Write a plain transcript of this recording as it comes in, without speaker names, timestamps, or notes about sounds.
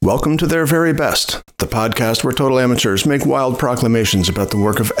Welcome to Their Very Best, the podcast where total amateurs make wild proclamations about the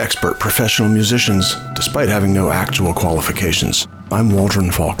work of expert professional musicians, despite having no actual qualifications. I'm Waldron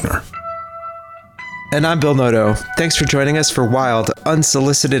Faulkner. And I'm Bill Noto. Thanks for joining us for wild,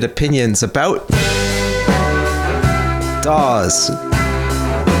 unsolicited opinions about Dawes.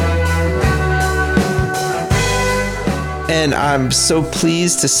 And I'm so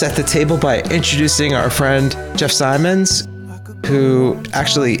pleased to set the table by introducing our friend Jeff Simons, who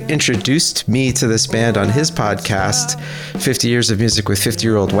actually introduced me to this band on his podcast, 50 Years of Music with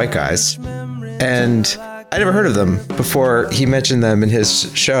 50-Year-Old White Guys. And I never heard of them before he mentioned them in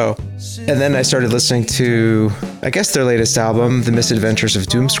his show. And then I started listening to, I guess, their latest album, The Misadventures of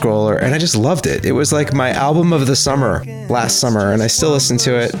Doomscroller, and I just loved it. It was like my album of the summer, last summer, and I still listen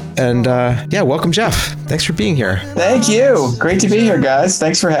to it. And welcome, Jeff. Thanks for being here. Thank you. Great to be here, guys.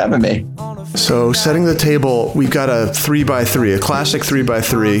 Thanks for having me. So, setting the table, we've got a 3x3, a classic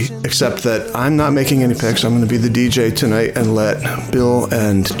 3x3, except that I'm not making any picks. I'm going to be the DJ tonight and let Bill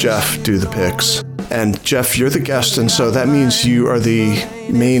and Jeff do the picks. And Jeff, you're the guest, and so that means you are the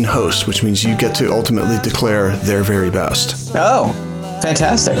main host, which means you get to ultimately declare their very best. Oh,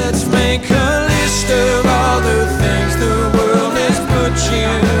 fantastic. Let's make a list of all the things the world has put you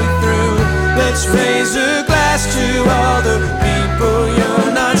through. Let's raise a glass to all the people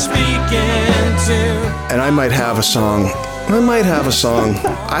you're not speaking to. And I might have a song.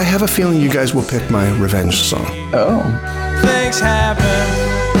 I have a feeling you guys will pick my revenge song. Oh. Things happen.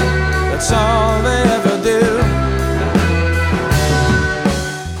 That's all they ever do.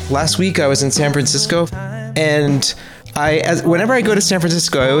 Last week I was in San Francisco, and whenever I go to San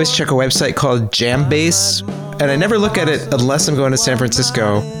Francisco, I always check a website called Jambase, and I never look at it unless I'm going to San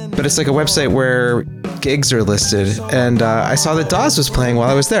Francisco, but it's like a website where gigs are listed, and I saw that Dawes was playing while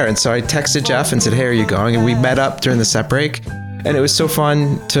I was there, and so I texted Jeff and said, hey, are you going? And we met up during the set break, and it was so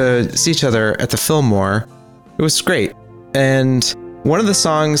fun to see each other at the Fillmore. It was great. And one of the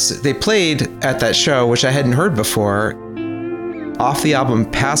songs they played at that show, which I hadn't heard before, off the album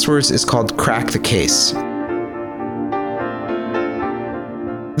Passwords, is called Crack the Case.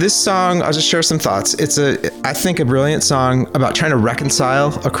 This song, I'll just share some thoughts. It's I think, a brilliant song about trying to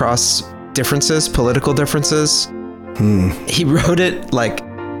reconcile across differences, political differences. He wrote it like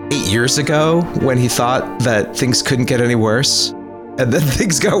 8 years ago when he thought that things couldn't get any worse, and then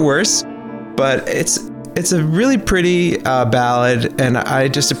things got worse. But it's a really pretty ballad, and I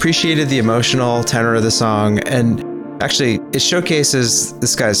just appreciated the emotional tenor of the song. And actually, it showcases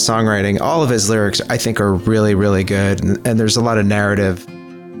this guy's songwriting. All of his lyrics, I think, are really, really good, and there's a lot of narrative.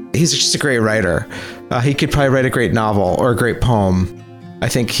 He's just a great writer. He could probably write a great novel or a great poem. I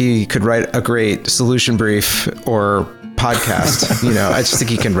think he could write a great solution brief or podcast. I just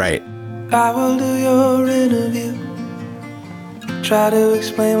think he can write. I will do your interview. Try to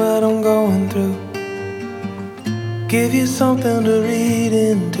explain what I'm going through. Give you something to read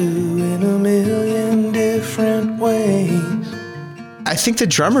into in a million different ways. I think the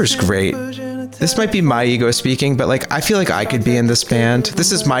drummer's great. This might be my ego speaking, but I feel like I could be in this band.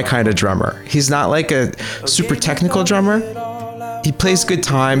 This is my kind of drummer. He's not like a super technical drummer. He plays good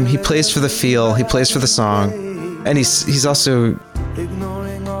time. He plays for the feel. He plays for the song. And he's also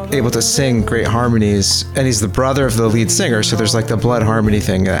able to sing great harmonies. And he's the brother of the lead singer, so there's like the blood harmony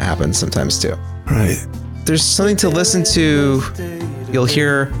thing that happens sometimes too. Right. There's something to listen to. You'll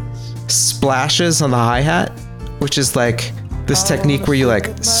hear splashes on the hi-hat, which is like this technique where you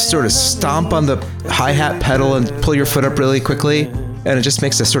sort of stomp on the hi-hat pedal and pull your foot up really quickly, and it just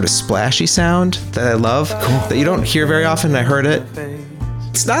makes a sort of splashy sound that I love. Cool. That you don't hear very often. I heard it.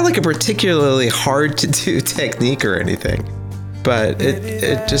 It's not like a particularly hard to do technique or anything, but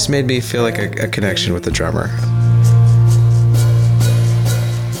it just made me feel like a connection with the drummer.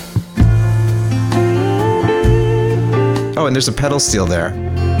 Oh, and there's a pedal steel there.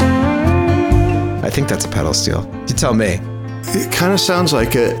 I think that's a pedal steel. You tell me. It kind of sounds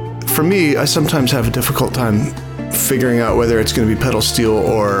like it. For me, I sometimes have a difficult time figuring out whether it's going to be pedal steel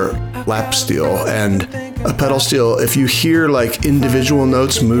or lap steel. And a pedal steel, if you hear individual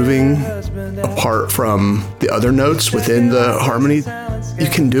notes moving apart from the other notes within the harmony, you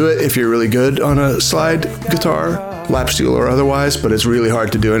can do it if you're really good on a slide guitar, lap steel or otherwise, but it's really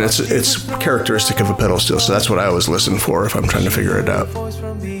hard to do, and it's characteristic of a pedal steel, so that's what I always listen for if I'm trying to figure it out.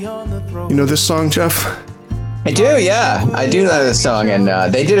 You know this song, Jeff? I do, yeah. I do know this song, and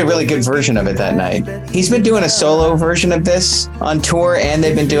they did a really good version of it that night. He's been doing a solo version of this on tour, and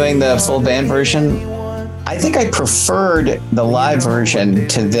they've been doing the full band version. I think I preferred the live version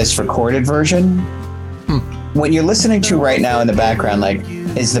to this recorded version. What you're listening to right now in the background,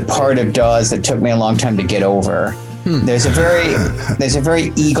 is the part of Dawes that took me a long time to get over. There's a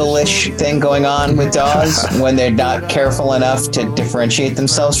very eagle-ish thing going on with Dawes when they're not careful enough to differentiate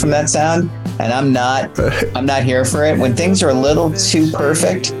themselves from that sound, and I'm not here for it. When things are a little too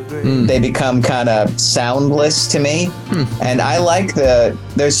perfect, they become kind of soundless to me. And I like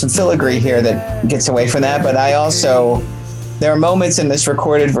there's some filigree here that gets away from that, but there are moments in this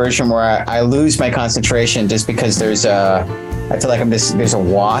recorded version where I lose my concentration just because I feel like there's a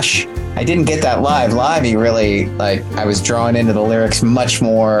wash. I didn't get that live. Live, he really, I was drawn into the lyrics much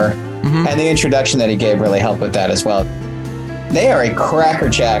more. And the introduction that he gave really helped with that as well. They are a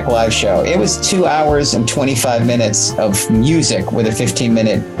crackerjack live show. It was 2 hours and 25 minutes of music with a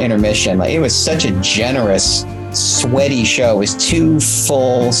 15-minute intermission. It was such a generous, sweaty show. It was 2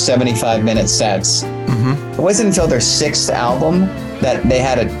 full 75-minute sets. It wasn't until their 6th album that they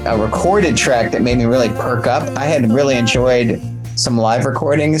had a recorded track that made me really perk up. I had really enjoyed some live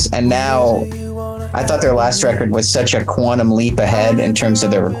recordings, and now I thought their last record was such a quantum leap ahead in terms of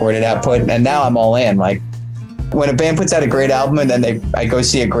their recorded output, and now I'm all in. When a band puts out a great album and then I go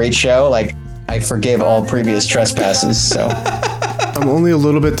see a great show, I forgive all previous trespasses. So I'm only a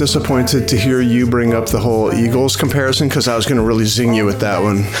little bit disappointed to hear you bring up the whole Eagles comparison, because I was going to really zing you with that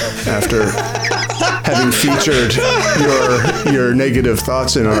one after having featured your negative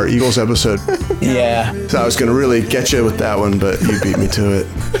thoughts in our Eagles episode. Yeah. So I was going to really get you with that one, but you beat me to it.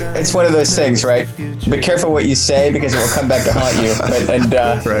 It's one of those things, right? Be careful what you say, because it will come back to haunt you.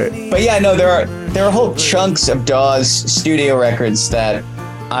 Right. But yeah, no, there are whole chunks of Dawes studio records that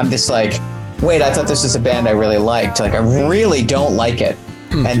I'm just like, wait, I thought this was a band I really liked. I really don't like it.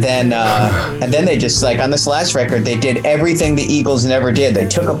 And then they just, on this last record, they did everything the Eagles never did. They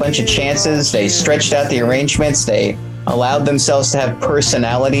took a bunch of chances. They stretched out the arrangements. They allowed themselves to have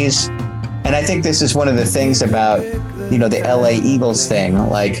personalities. And I think this is one of the things about, the LA Eagles thing.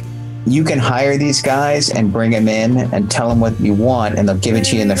 You can hire these guys and bring them in and tell them what you want, and they'll give it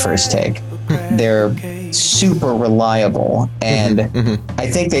to you in the first take. They're super reliable, and I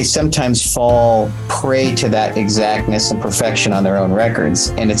think they sometimes fall prey to that exactness and perfection on their own records,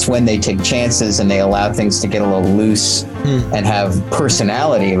 and it's when they take chances and they allow things to get a little loose and have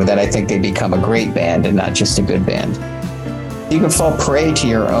personality that I think they become a great band and not just a good band. You can fall prey to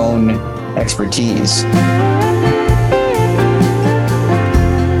your own expertise.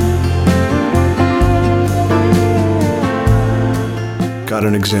 Got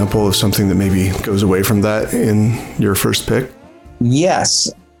an example of something that maybe goes away from that in your first pick?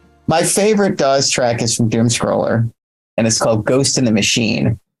 Yes. My favorite Dawes track is from Doomscroller, and it's called Ghost in the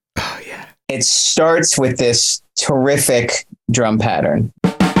Machine. Oh, yeah. It starts with this terrific drum pattern.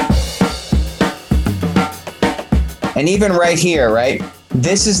 And even right here, right?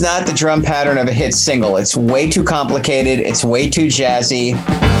 This is not the drum pattern of a hit single. It's way too complicated. It's way too jazzy.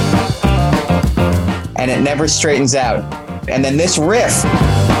 And it never straightens out. And then this riff.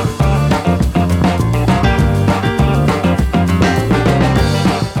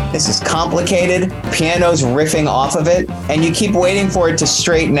 This is complicated. Piano's riffing off of it. And you keep waiting for it to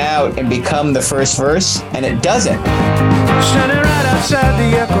straighten out and become the first verse. And it doesn't. Standing right outside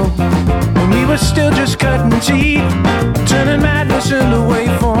the echo, when we were still just cutting teeth, turning madness into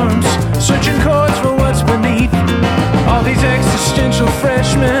waveforms, searching chords for what's beneath. All these existential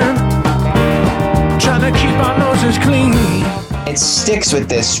freshmen, trying to keep our noses clean. It sticks with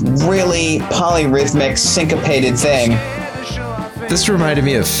this really polyrhythmic, syncopated thing. This reminded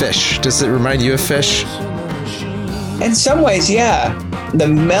me of Fish. Does it remind you of Fish? In some ways, yeah. The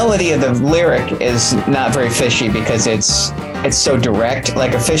melody of the lyric is not very fishy because it's so direct.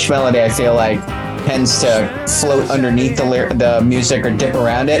 Like a Fish melody, I feel like tends to float underneath the music or dip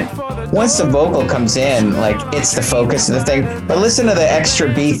around it. Once the vocal comes in, it's the focus of the thing. But listen to the extra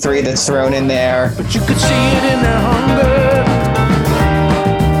B3 that's thrown in there. But you could see it in their hunger.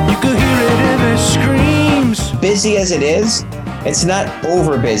 You could hear it in their screams. Busy as it is, it's not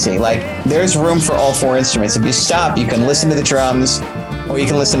over busy. There's room for all 4 instruments. If you stop, you can listen to the drums, or you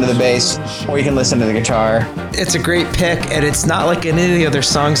can listen to the bass, or you can listen to the guitar. It's a great pick, and it's not like any of the other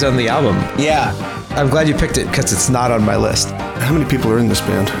songs on the album. Yeah. I'm glad you picked it because it's not on my list. How many people are in this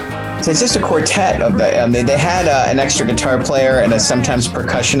band? So it's just a quartet of the. They had an extra guitar player and a sometimes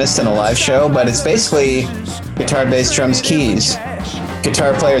percussionist in a live show, but it's basically guitar, bass, drums, keys.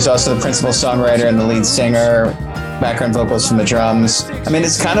 Guitar player is also the principal songwriter and the lead singer. Background vocals from the drums.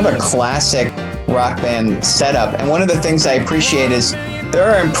 It's kind of a classic rock band setup. And one of the things I appreciate is there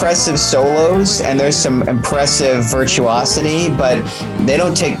are impressive solos and there's some impressive virtuosity, but they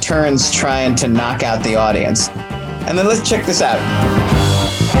don't take turns trying to knock out the audience. And then let's check this out.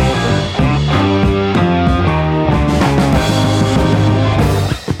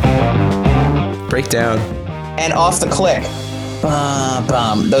 Breakdown. and off the click.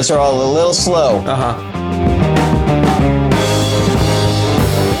 Those are all a little slow.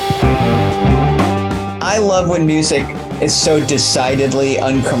 I love when music is so decidedly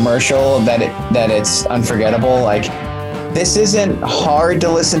uncommercial that it's unforgettable. Like, this isn't hard to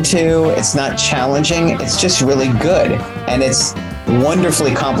listen to. It's not challenging. It's just really good. And it's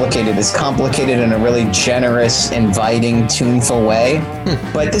wonderfully complicated. It's complicated in a really generous, inviting, tuneful way.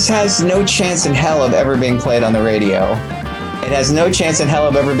 But this has no chance in hell of ever being played on the radio. It has no chance in hell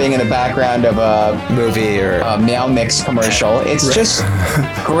of ever being in the background of a movie or a Meow Mix commercial. It's just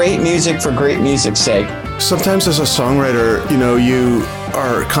great music for great music's sake. Sometimes as a songwriter, you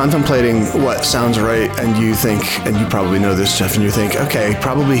are contemplating what sounds right, and you think, and you probably know this, Jeff, and you think, okay,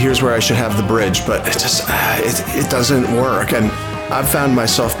 probably here's where I should have the bridge, but it just, it doesn't work. And I've found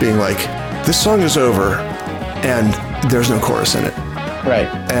myself being like, this song is over, and there's no chorus in it. Right.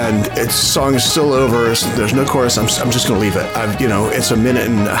 And its song is still over. There's no chorus. I'm just going to leave it. It's a minute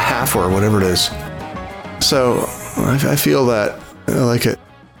and a half or whatever it is. So I feel that. I like it.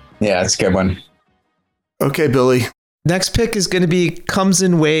 Yeah, it's a good one. Okay, Billy. Next pick is going to be Comes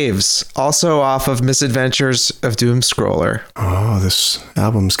in Waves, also off of Misadventures of Doom Scroller. Oh, this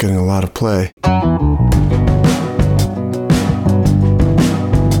album's getting a lot of play.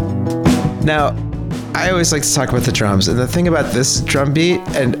 Now, I always like to talk about the drums, and the thing about this drum beat,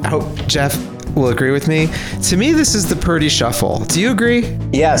 and I hope Jeff will agree with me, to me this is the Purdy Shuffle. Do you agree?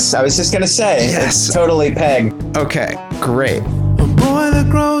 Yes, I was just going to say, yes. It's totally Peg. Okay, great. A boy that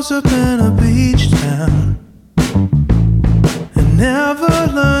grows up in a beach town and never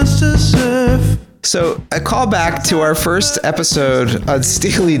learns to surf. So a call back to our first episode on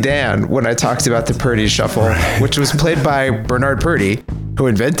Steely Dan when I talked about the Purdy Shuffle, which was played by Bernard Purdy, who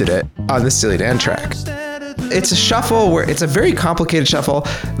invented it, on the Steely Dan track. It's a shuffle where it's a very complicated shuffle.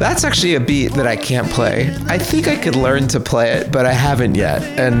 That's actually a beat that I can't play. I think I could learn to play it, but I haven't yet.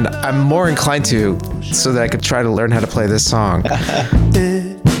 And I'm more inclined to, so that I could try to learn how to play this song.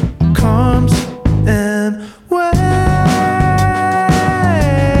 It comes in waves.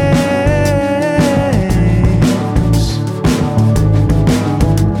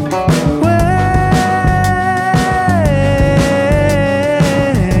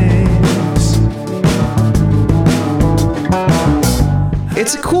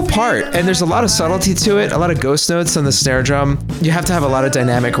 It's a cool part, and there's a lot of subtlety to it, a lot of ghost notes on the snare drum. You have to have a lot of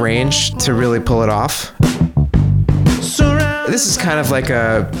dynamic range to really pull it off. This is kind of like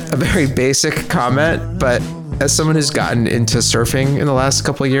a very basic comment, but as someone who's gotten into surfing in the last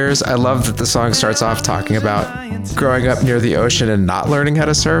couple of years, I love that the song starts off talking about growing up near the ocean and not learning how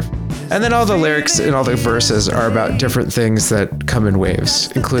to surf. And then all the lyrics and all the verses are about different things that come in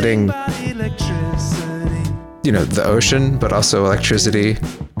waves, including, the ocean, but also electricity.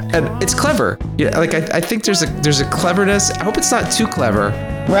 And it's clever. Yeah, like I think there's a cleverness. I hope it's not too clever.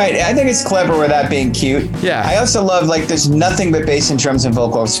 Right. I think it's clever without being cute. Yeah. I also love, there's nothing but bass and drums and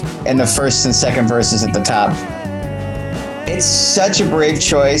vocals in the first and second verses at the top. It's such a brave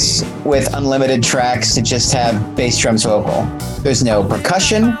choice with unlimited tracks to just have bass, drums, vocal. There's no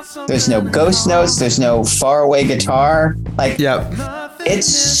percussion. There's no ghost notes. There's no faraway guitar. Yep. It's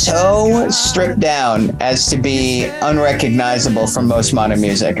so stripped down as to be unrecognizable from most modern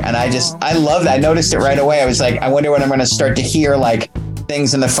music. And I love that. I noticed it right away. I was like, I wonder when I'm going to start to hear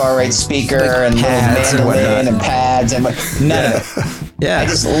things in the far right speaker and little mandolin and pads and none of it. Yeah. I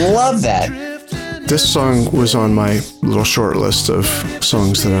just love that. This song was on my little short list of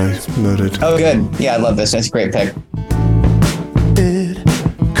songs that I noted. Oh, good. Yeah, I love this. That's a great pick. It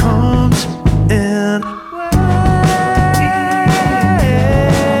comes in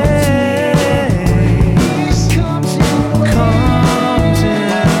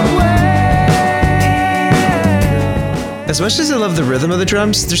As much as I love the rhythm of the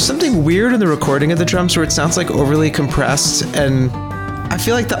drums, there's something weird in the recording of the drums where it sounds like overly compressed, and I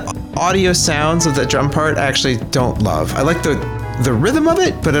feel like the audio sounds of the drum part I actually don't love. I like the rhythm of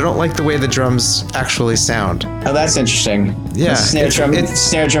it, but I don't like the way the drums actually sound. Oh, that's interesting. Yeah. The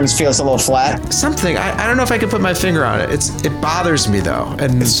snare drums feels a little flat. Something. I don't know if I could put my finger on it. It bothers me though.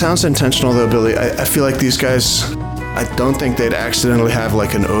 And it sounds intentional though, Billy. I feel like these guys, I don't think they'd accidentally have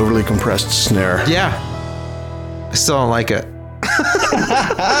an overly compressed snare. Yeah. I still don't like it.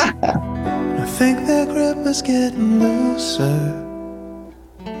 I think their grip is getting looser.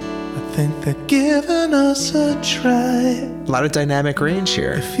 I think they're giving us a try. A lot of dynamic range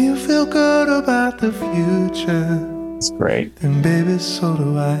here. If you feel good about the future, It's great. then baby, so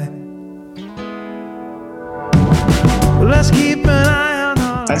do I. Let's keep an eye on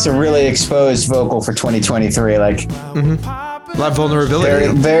our That's a really exposed vocal for 2023. A lot of vulnerability.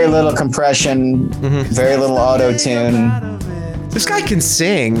 Very little compression, very little auto-tune. This guy can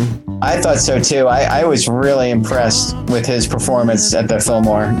sing. I thought so too. I was really impressed with his performance at the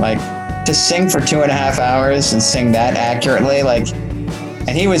Fillmore. Like, to sing for 2.5 hours and sing that accurately, like, and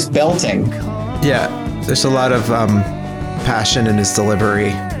he was belting. Yeah, there's a lot of passion in his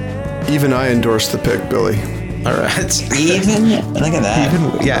delivery. Even I endorse the pick, Billy. All right. Even? Look at that.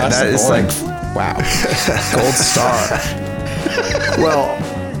 Even, yeah, Across that the is board. like, wow. Gold star. Well,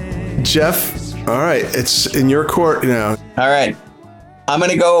 Jeff, all right, it's in your court now. All right. I'm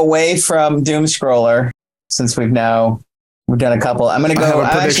going to go away from Doom Scroller since we've done a couple. I'm actually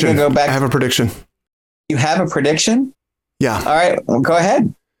going to go back. I have a prediction. You have a prediction? Yeah. All right. Well, go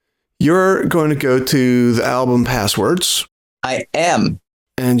ahead. You're going to go to the album Passwords. I am.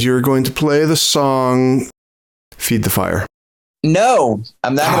 And you're going to play the song Feed the Fire. No,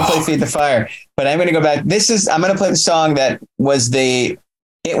 I'm not going to play Feed the Fire, but I'm going to go back. I'm going to play the song that was the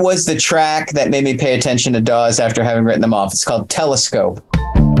track that made me pay attention to Dawes after having written them off. It's called Telescope.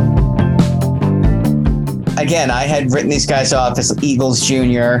 Again, I had written these guys off as Eagles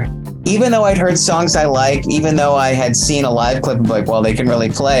Jr. Even though I'd heard songs I like, even though I had seen a live clip of like, well, they can really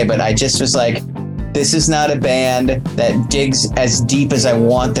play, but I just was like, this is not a band that digs as deep as I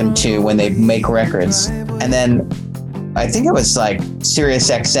want them to when they make records. And then I think it was like Sirius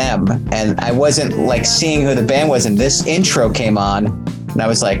XM, and I wasn't like seeing who the band was, and this intro came on, and I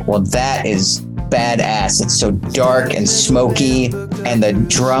was like, well, that is badass. It's so dark and smoky, and the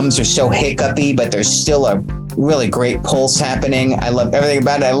drums are so hiccupy, but there's still a really great pulse happening. I love everything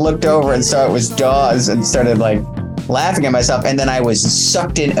about it. I looked over and saw it was Dawes and started like laughing at myself, and then I was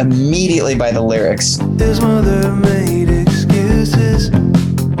sucked in immediately by the lyrics. His mother made excuses.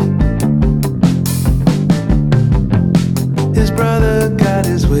 His brother got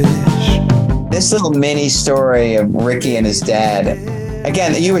his wish. This little mini story of Ricky and his dad.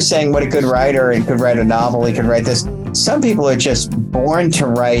 Again, you were saying what a good writer, he could write a novel, he could write this. Some people are just born to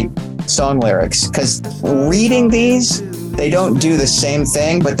write song lyrics, because reading these, they don't do the same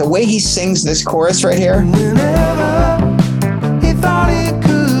thing, but the way he sings this chorus right here. Whenever he thought he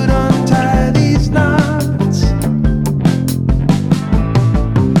could untie these knots,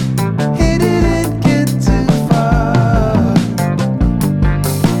 he didn't get too far.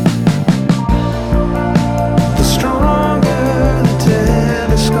 The stronger the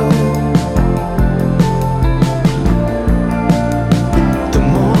telescope, the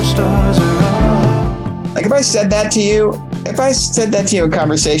more stars are up. Like if I said that to you in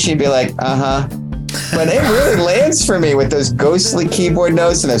conversation, you'd be like, uh-huh. But it really lands for me with those ghostly keyboard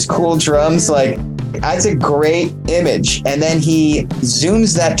notes and those cool drums. Like, that's a great image. And then he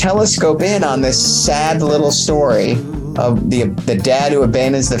zooms that telescope in on this sad little story of the dad who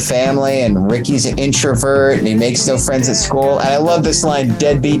abandons the family, and Ricky's an introvert and he makes no friends at school. And I love this line,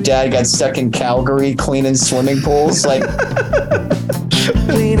 deadbeat dad got stuck in Calgary cleaning swimming pools. Like,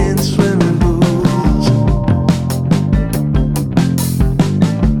 Cleaning swimming pools.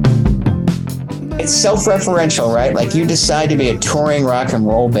 it's self-referential, right? Like, you decide to be a touring rock and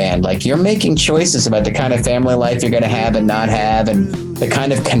roll band. Like, you're making choices about the kind of family life you're going to have and not have, and the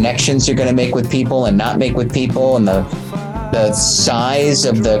kind of connections you're going to make with people and not make with people, and the size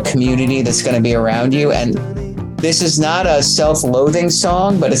of the community that's going to be around you. And this is not a self-loathing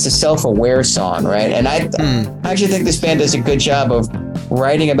song, but it's a self-aware song, right? And I actually think this band does a good job of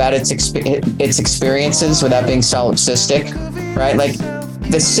writing about its experiences without being solipsistic, right? Like,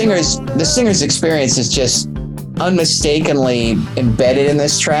 the singer's experience is just unmistakably embedded in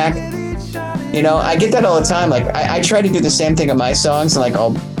this track. You know, I get that all the time. Like, I try to do the same thing in my songs. Like,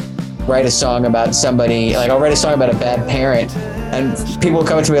 I'll write a song about somebody, like I'll write a song about a bad parent, and people will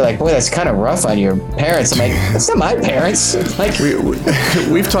come up to me like, boy, that's kind of rough on your parents. I'm like, that's not my parents. Like,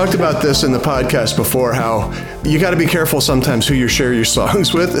 We've talked about this in the podcast before, how you got to be careful sometimes who you share your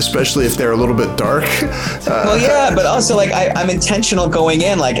songs with, especially if they're a little bit dark. well, yeah, but also like I'm intentional going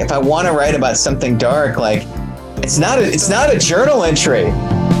in. Like, if I want to write about something dark, like it's not a journal entry.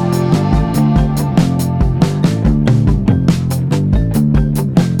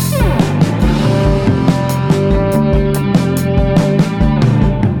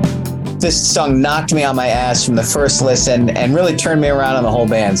 This song knocked me on my ass from the first listen and really turned me around on the whole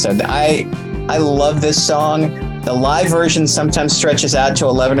band. So I love this song. The live version sometimes stretches out to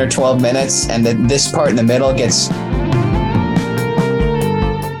 11 or 12 minutes, and this part in the middle gets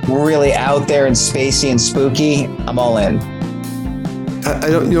really out there and spacey and spooky. I'm all in.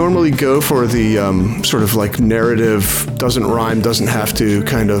 I don't normally go for the sort of like narrative, doesn't rhyme, doesn't have to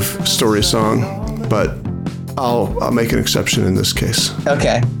kind of story song, but I'll make an exception in this case.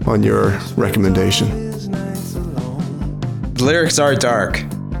 Okay. On your recommendation. The lyrics are dark.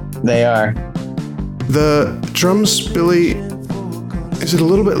 They are. The drums, Billy, is it a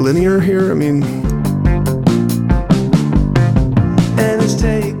little bit linear here? I mean,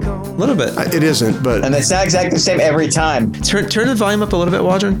 A little bit. it isn't, but And it's not exactly the same every time. Turn the volume up a little bit,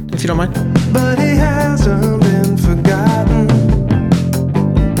 Waldron, if you don't mind. But he hasn't been forgotten.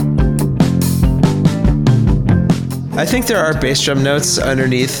 I think there are bass drum notes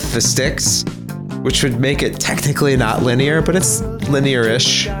underneath the sticks, which would make it technically not linear, but it's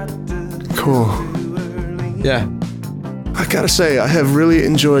linear-ish. cool. Yeah. I gotta say, I have really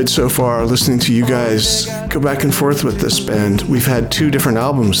enjoyed so far listening to you guys go back and forth with this band. We've had 2 different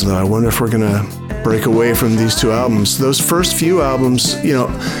albums, though. I wonder if we're gonna break away from these 2 albums. Those first few albums, you know,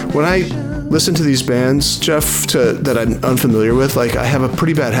 when I listen to these bands, Jeff, that I'm unfamiliar with, like, I have a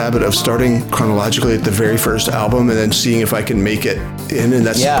pretty bad habit of starting chronologically at the very first album and then seeing if I can make it in, and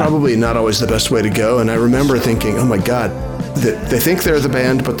that's probably not always the best way to go. And I remember thinking, oh my God, they think they're the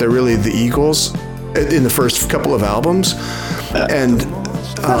band, but they're really the Eagles in the first couple of albums. And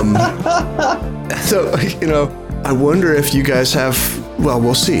so, you know, I wonder if you guys have, well,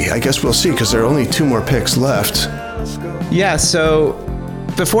 we'll see. I guess we'll see, because there are only 2 more picks left. Yeah, so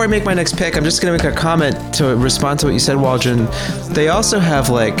before I make my next pick, I'm just going to make a comment to respond to what you said, Waldron. They also have,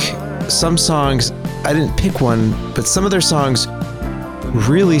 like, some songs, I didn't pick one, but some of their songs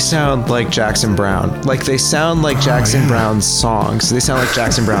really sound like Jackson Browne. Like, they sound like Jackson Browne's songs. They sound like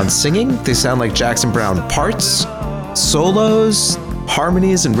Jackson Browne singing. They sound like Jackson Browne parts, solos,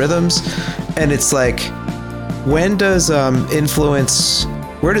 harmonies, and rhythms. And it's like, where does influence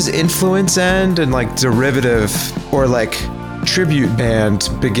end and, like, derivative or, like, tribute band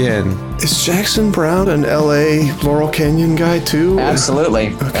begin? Is Jackson Browne an LA Laurel Canyon guy too? Absolutely.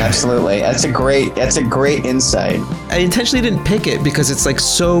 Okay. Absolutely. That's a great insight. I intentionally didn't pick it because it's, like,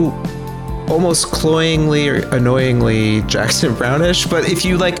 so almost cloyingly or annoyingly Jackson Browne-ish. But if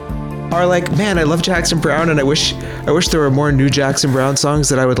you, like, are like, man, I love Jackson Browne and I wish there were more new Jackson Browne songs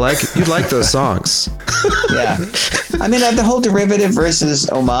that I would like, you'd like those songs. Yeah. I mean, the whole derivative versus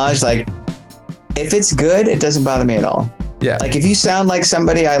homage, like, if it's good, it doesn't bother me at all. Yeah. Like, if you sound like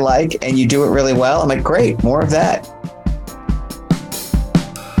somebody I like and you do it really well, I'm like, great, more of that.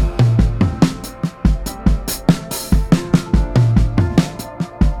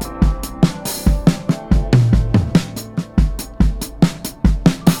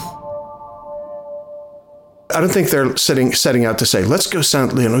 I don't think they're setting out to say, let's go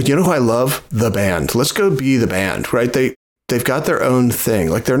sound, you know who I love? The band. Let's go be the band, right? They've got their own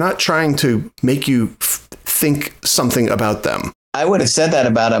thing. Like, they're not trying to make you think something about them. I would have said that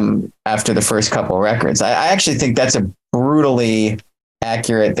about them after the first couple records. I actually think that's a brutally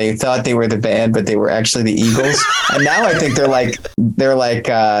accurate. They thought they were the band, but they were actually the Eagles. And now I think they're like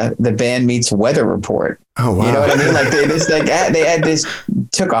the band meets Weather Report. Oh wow! You know what I mean? Like, they had this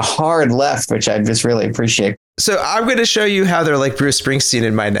took a hard left, which I just really appreciate. So I'm going to show you how they're like Bruce Springsteen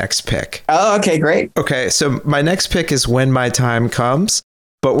in my next pick. Oh, okay, great. Okay, so my next pick is When My Time Comes,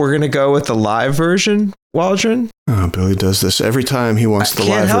 but we're going to go with the live version, Waldron. Oh, Billy does this every time he wants the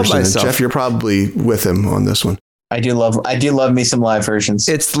live version. And Jeff, you're probably with him on this one. I do love me some live versions.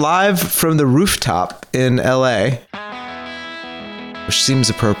 It's live from the rooftop in LA, which seems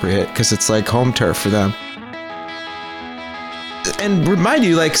appropriate because it's like home turf for them. And remind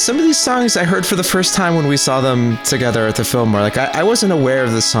you, like, some of these songs I heard for the first time when we saw them together at the Fillmore. Like, I wasn't aware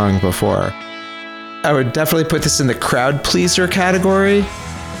of this song before. I would definitely put this in the crowd pleaser category.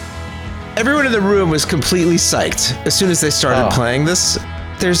 Everyone in the room was completely psyched as soon as they started playing this.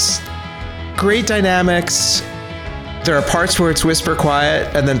 There's great dynamics. There are parts where it's whisper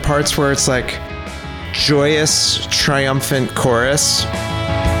quiet, and then parts where it's like joyous, triumphant chorus.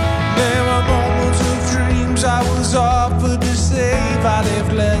 There were moments of dreams I was offered to save. I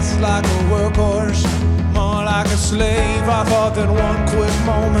lived less like a workhorse, more like a slave. I thought that one quick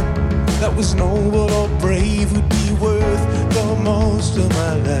moment that was noble or brave would be worth the most of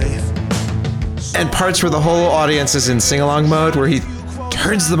my life. And parts where the whole audience is in sing-along mode, where he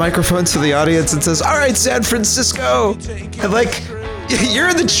turns the microphone to the audience and says, "All right, San Francisco." And like, you're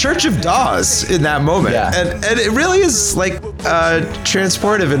in the Church of Dawes in that moment. Yeah. And it really is like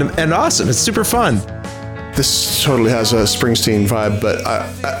transportive and awesome. It's super fun. This totally has a Springsteen vibe, but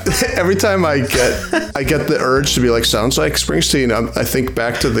every time I get the urge to be like, sounds like Springsteen, I think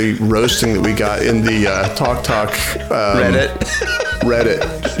back to the roasting that we got in the Talk Reddit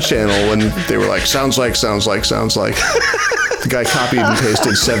channel when they were like, sounds like. The guy copied and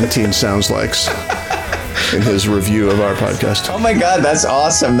pasted 17 sounds likes in his review of our podcast. Oh my God, that's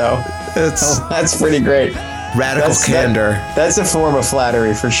awesome though. That's pretty great. Radical candor. That's a form of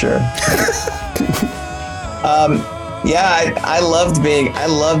flattery for sure. Yeah, I love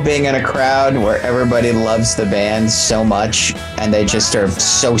being in a crowd where everybody loves the band so much and they just are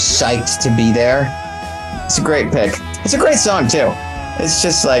so psyched to be there. It's a great pick. It's a great song too. It's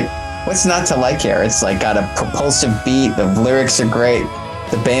just like, what's not to like here? It's like got a propulsive beat. The lyrics are great.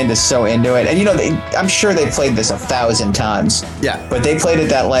 The band is so into it. And you know, I'm sure they played this 1,000 times. Yeah. But they played it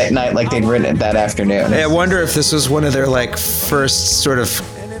that late night like they'd written it that afternoon. I wonder if this was one of their like first sort of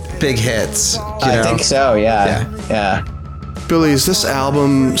big hits. I think so, yeah. Billy, is this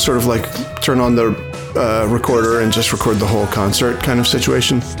album sort of like turn on the recorder and just record the whole concert kind of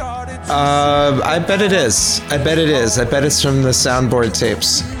situation? I bet it is. I bet it's from the soundboard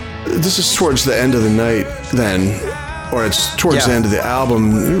tapes. This is towards the end of the night then, or it's towards the end of the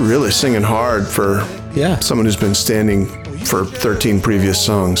album. You're really singing hard for someone who's been standing for 13 previous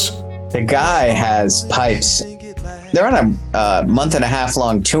songs. The guy has pipes. They're on a month and a half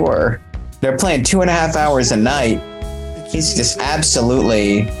long tour. They're playing 2.5 hours a night. He's just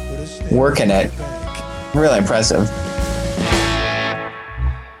absolutely working it. Really impressive.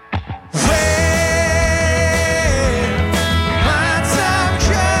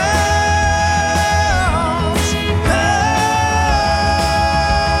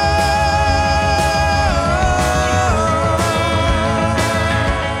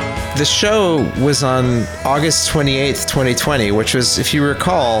 The show was on August 28th, 2020, which was, if you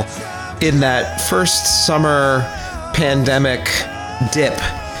recall, in that first summer pandemic dip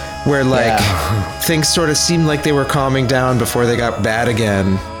where things sort of seemed like they were calming down before they got bad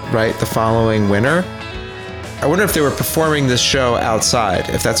again, right? The following winter. I wonder if they were performing this show outside,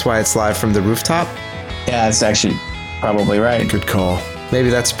 if that's why it's live from the rooftop. Yeah, it's actually probably right. Good call.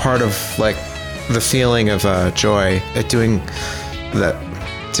 Maybe that's part of like the feeling of joy at doing that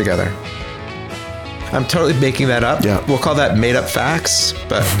together. I'm totally making that up. Yeah. We'll call that made up facts,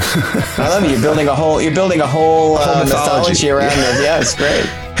 but I love it. You're building a whole mythology around it. Yeah, it's great.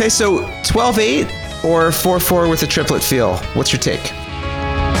 Hey, so 12/8 or 4/4 with a triplet feel? What's your take?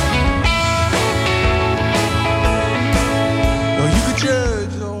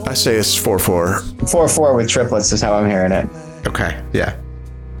 I say it's 4/4. 4/4 with triplets is how I'm hearing it. Okay. Yeah.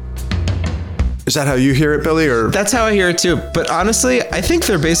 Is that how you hear it, Billy? Or that's how I hear it too. But honestly, I think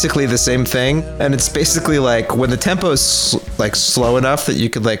they're basically the same thing. And it's basically like when the tempo is like slow enough that you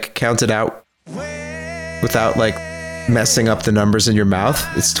could like count it out without like messing up the numbers in your mouth,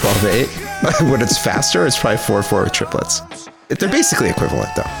 it's 12/8. When it's faster, it's probably 4/4 with triplets. They're basically equivalent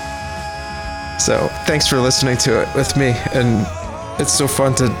though. So thanks for listening to it with me. And it's so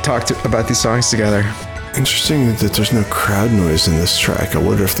fun to talk about these songs together. Interesting that there's no crowd noise in this track. I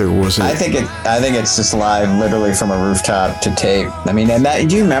wonder if there wasn't. I think it's just live, literally from a rooftop to tape. I mean, and that,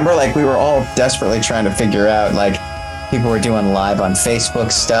 do you remember? Like we were all desperately trying to figure out. Like people were doing live on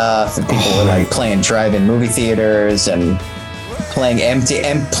Facebook stuff, and people were like playing drive-in movie theaters and playing empty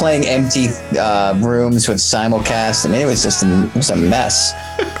rooms with simulcast. I mean, it was a mess.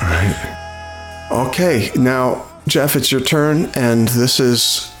 All right. Okay, now. Jeff, it's your turn, and this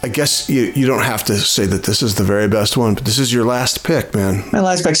is, I guess you don't have to say that this is the very best one, but this is your last pick, man. My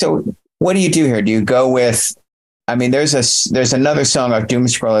last pick. So what do you do here? Do you go with, I mean, there's another song of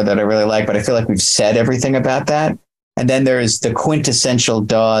Doomscroller that I really like, but I feel like we've said everything about that. And then there's the quintessential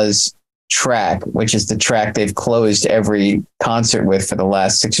Dawes track, which is the track they've closed every concert with for the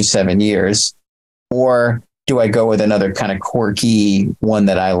last 6 or 7 years. Or do I go with another kind of quirky one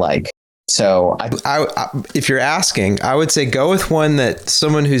that I like? So I, if you're asking, I would say go with one that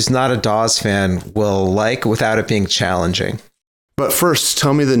someone who's not a Dawes fan will like without it being challenging. But first,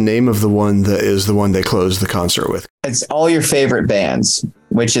 tell me the name of the one that is the one they closed the concert with. It's All Your Favorite Bands,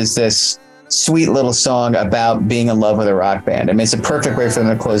 which is this sweet little song about being in love with a rock band. I mean, it's a perfect way for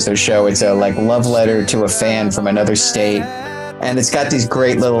them to close their show. It's a like love letter to a fan from another state. And it's got these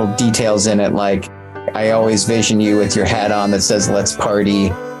great little details in it. Like, I always vision you with your hat on that says, "Let's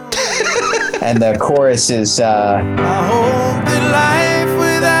party." And the chorus is, I hope that life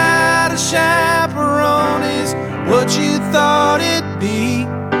without a chaperone is what you thought it'd be.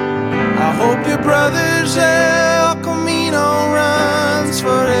 I hope your brother's El Camino runs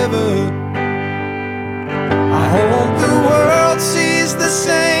forever. I hope the world sees the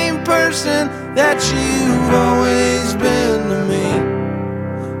same person that you've always been to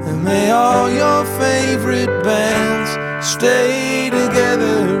me. And may all your favorite bands stay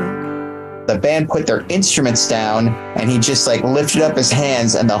together. The band put their instruments down and he just like lifted up his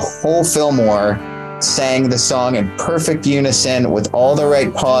hands and the whole Fillmore sang the song in perfect unison with all the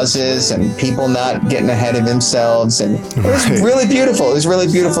right pauses and people not getting ahead of themselves. And it was really beautiful. It was really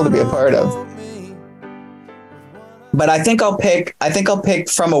beautiful to be a part of. But I think I'll pick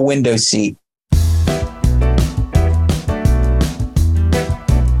From a Window Seat.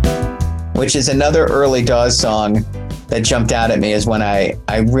 which is another early Dawes song that jumped out at me as one I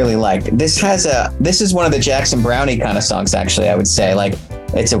really liked. This is one of the Jackson Brownie kind of songs, actually, I would say. Like,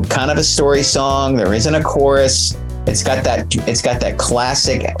 it's a kind of a story song. There isn't a chorus. It's got that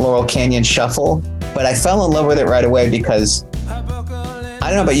classic Laurel Canyon shuffle, but I fell in love with it right away because I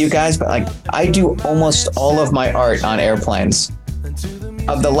don't know about you guys, but like I do almost all of my art on airplanes.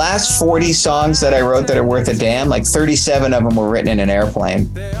 Of the last 40 songs that I wrote that are worth a damn, like 37 of them were written in an airplane.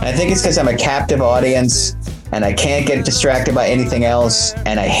 And I think it's because I'm a captive audience and I can't get distracted by anything else.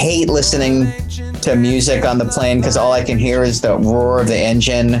 And I hate listening to music on the plane because all I can hear is the roar of the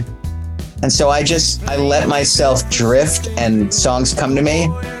engine. And so I let myself drift and songs come to me.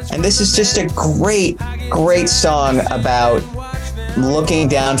 And this is just a great, great song about looking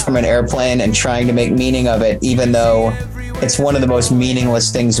down from an airplane and trying to make meaning of it, even though it's one of the most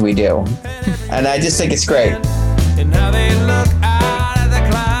meaningless things we do. And I just think it's great. And now they look out at the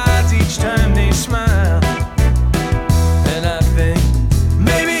clouds each time they smile. And I think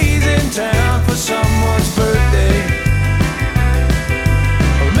maybe he's in town for someone's birthday.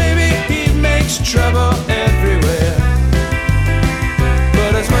 Or maybe he makes trouble everywhere.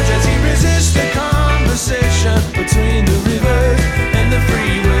 But as much as he resists the conversation between the rivers and the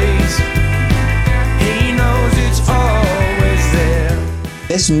freeways, he knows it's always there.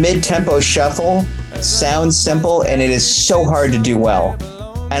 This mid-tempo shuffle sounds simple, and it is so hard to do well.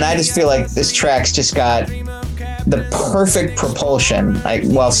 And I just feel like this track's just got the perfect propulsion, like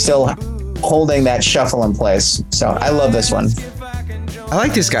while still holding that shuffle in place. So I love this one. I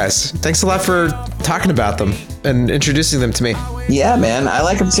like these guys. Thanks a lot for talking about them and introducing them to me. Yeah, man, I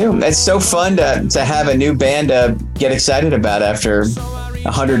like them too. It's so fun to have a new band to get excited about after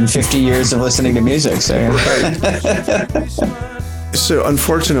 150 years of listening to music. So, So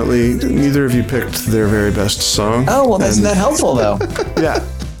unfortunately, neither of you picked their very best song. oh, well, isn't that helpful though? Yeah.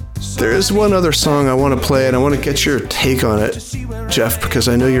 There is one other song I want to play, and I want to get your take on it, Jeff, because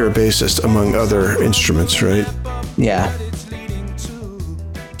I know you're a bassist among other instruments, right? Yeah.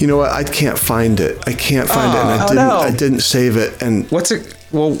 You know what? I can't find it. I can't find it, and I didn't save it. And What's it?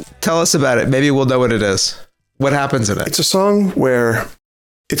 Well, tell us about it. Maybe we'll know what it is. What happens in it? it's a song where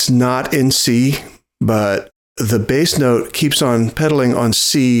it's not in C, but the bass note keeps on pedaling on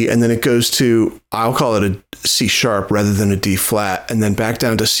C, and then it goes to, I'll call it a C sharp rather than a D flat, and then back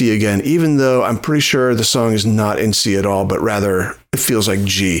down to C again, even though I'm pretty sure the song is not in C at all, but rather it feels like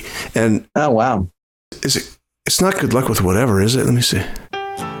G. And Oh, wow. it's not Good Luck with Whatever, is it? Let me see.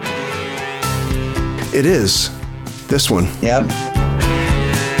 It is. This one. Yep.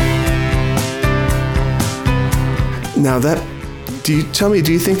 Now do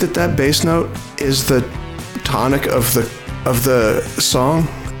you think that bass note is the tonic of the song?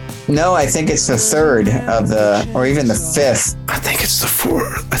 No, I think it's the third of or even the fifth. I think it's the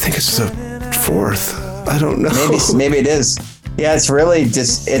fourth. I don't know. Maybe it is. Yeah, it's really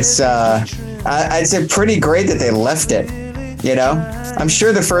just, I'd say pretty great that they left it, you know? I'm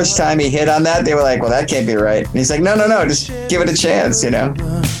sure the first time he hit on that, they were like, well, that can't be right. And he's like, no, just give it a chance, you know?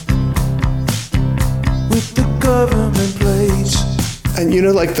 With the government plates. And you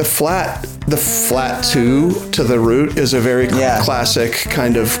know, like the flat two to the root is a very classic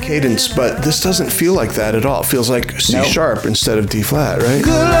kind of cadence, but this doesn't feel like that at all. It feels like C sharp instead of D flat, right?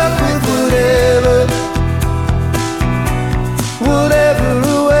 Good luck with whatever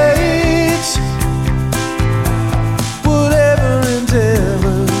awaits, whatever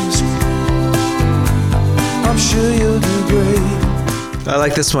endeavors. I'm sure you'll do great. I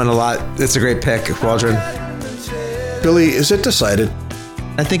like this one a lot. It's a great pick, Waldron. Billy, is it decided?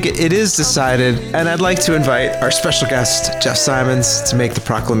 I think it is decided, and I'd like to invite our special guest, Jeff Simons, to make the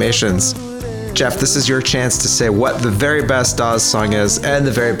proclamations. Jeff, this is your chance to say what the very best Dawes song is and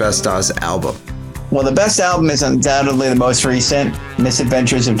the very best Dawes album. Well, the best album is undoubtedly the most recent,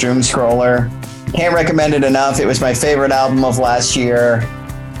 Misadventures of Doomscroller. Can't recommend it enough. It was my favorite album of last year,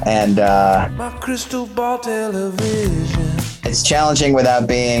 and My crystal ball television. it's challenging without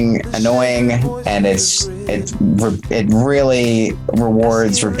being annoying, and it really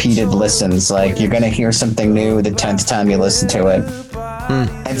rewards repeated listens. Like, you're gonna hear something new the 10th time you listen to it.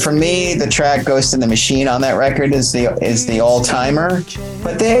 And for me, the track "Ghost in the Machine" on that record is the all-timer.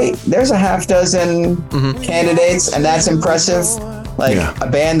 But there's a half dozen candidates, and that's impressive. Like, a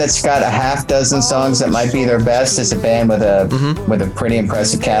band that's got a half dozen songs that might be their best is a band with a pretty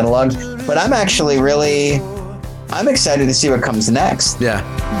impressive catalog. But I'm actually I'm excited to see what comes next. Yeah.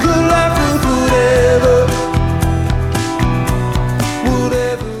 Good luck with whatever.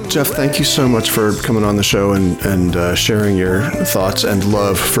 Jeff, thank you so much for coming on the show and sharing your thoughts and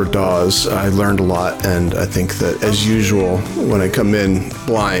love for Dawes. I learned a lot, and I think that, as usual, when I come in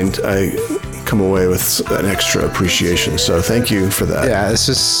blind, I come away with an extra appreciation. So thank you for that. Yeah, this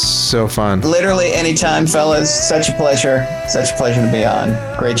is so fun. Literally anytime, fellas. Such a pleasure. Such a pleasure to be on.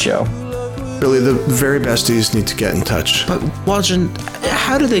 Great show. Really, the very besties need to get in touch. But Waldron,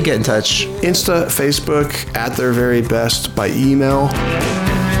 how do they get in touch? Insta, Facebook, at their very best, by email.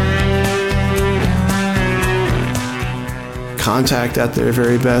 Contact at their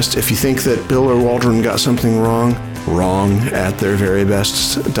very best. If you think that Bill or Waldron got something wrong at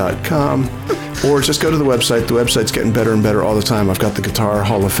theirverybest.com. Or just go to the website. The website's getting better and better all the time. I've got the Guitar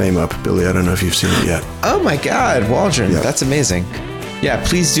Hall of Fame up. Billy, I don't know if you've seen it yet. Oh my God, Waldron, that's amazing. Yeah,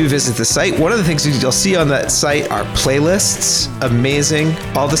 please do visit the site. One of the things you'll see on that site are playlists. Amazing.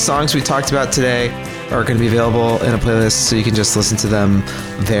 All the songs we talked about today are going to be available in a playlist, so you can just listen to them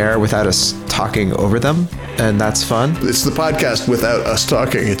there without us talking over them. And that's fun. It's the podcast without us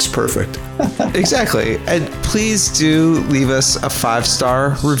talking. It's perfect. Exactly. And please do leave us a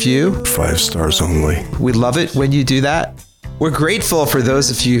 5-star review. 5 stars only. We love it when you do that. We're grateful for those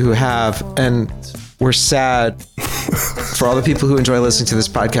of you who have, and we're sad for all the people who enjoy listening to this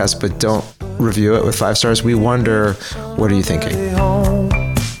podcast but don't review it with 5 stars. We wonder, what are you thinking?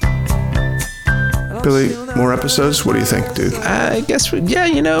 Billy, more episodes? What do you think, dude? I guess, we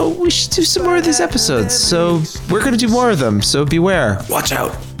should do some more of these episodes. So we're going to do more of them, so beware. Watch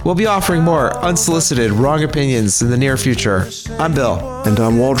out. We'll be offering more unsolicited, wrong opinions in the near future. I'm Bill. And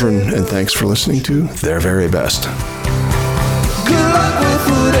I'm Waldron, and thanks for listening to Their Very Best. Good luck with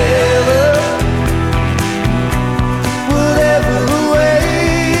whatever.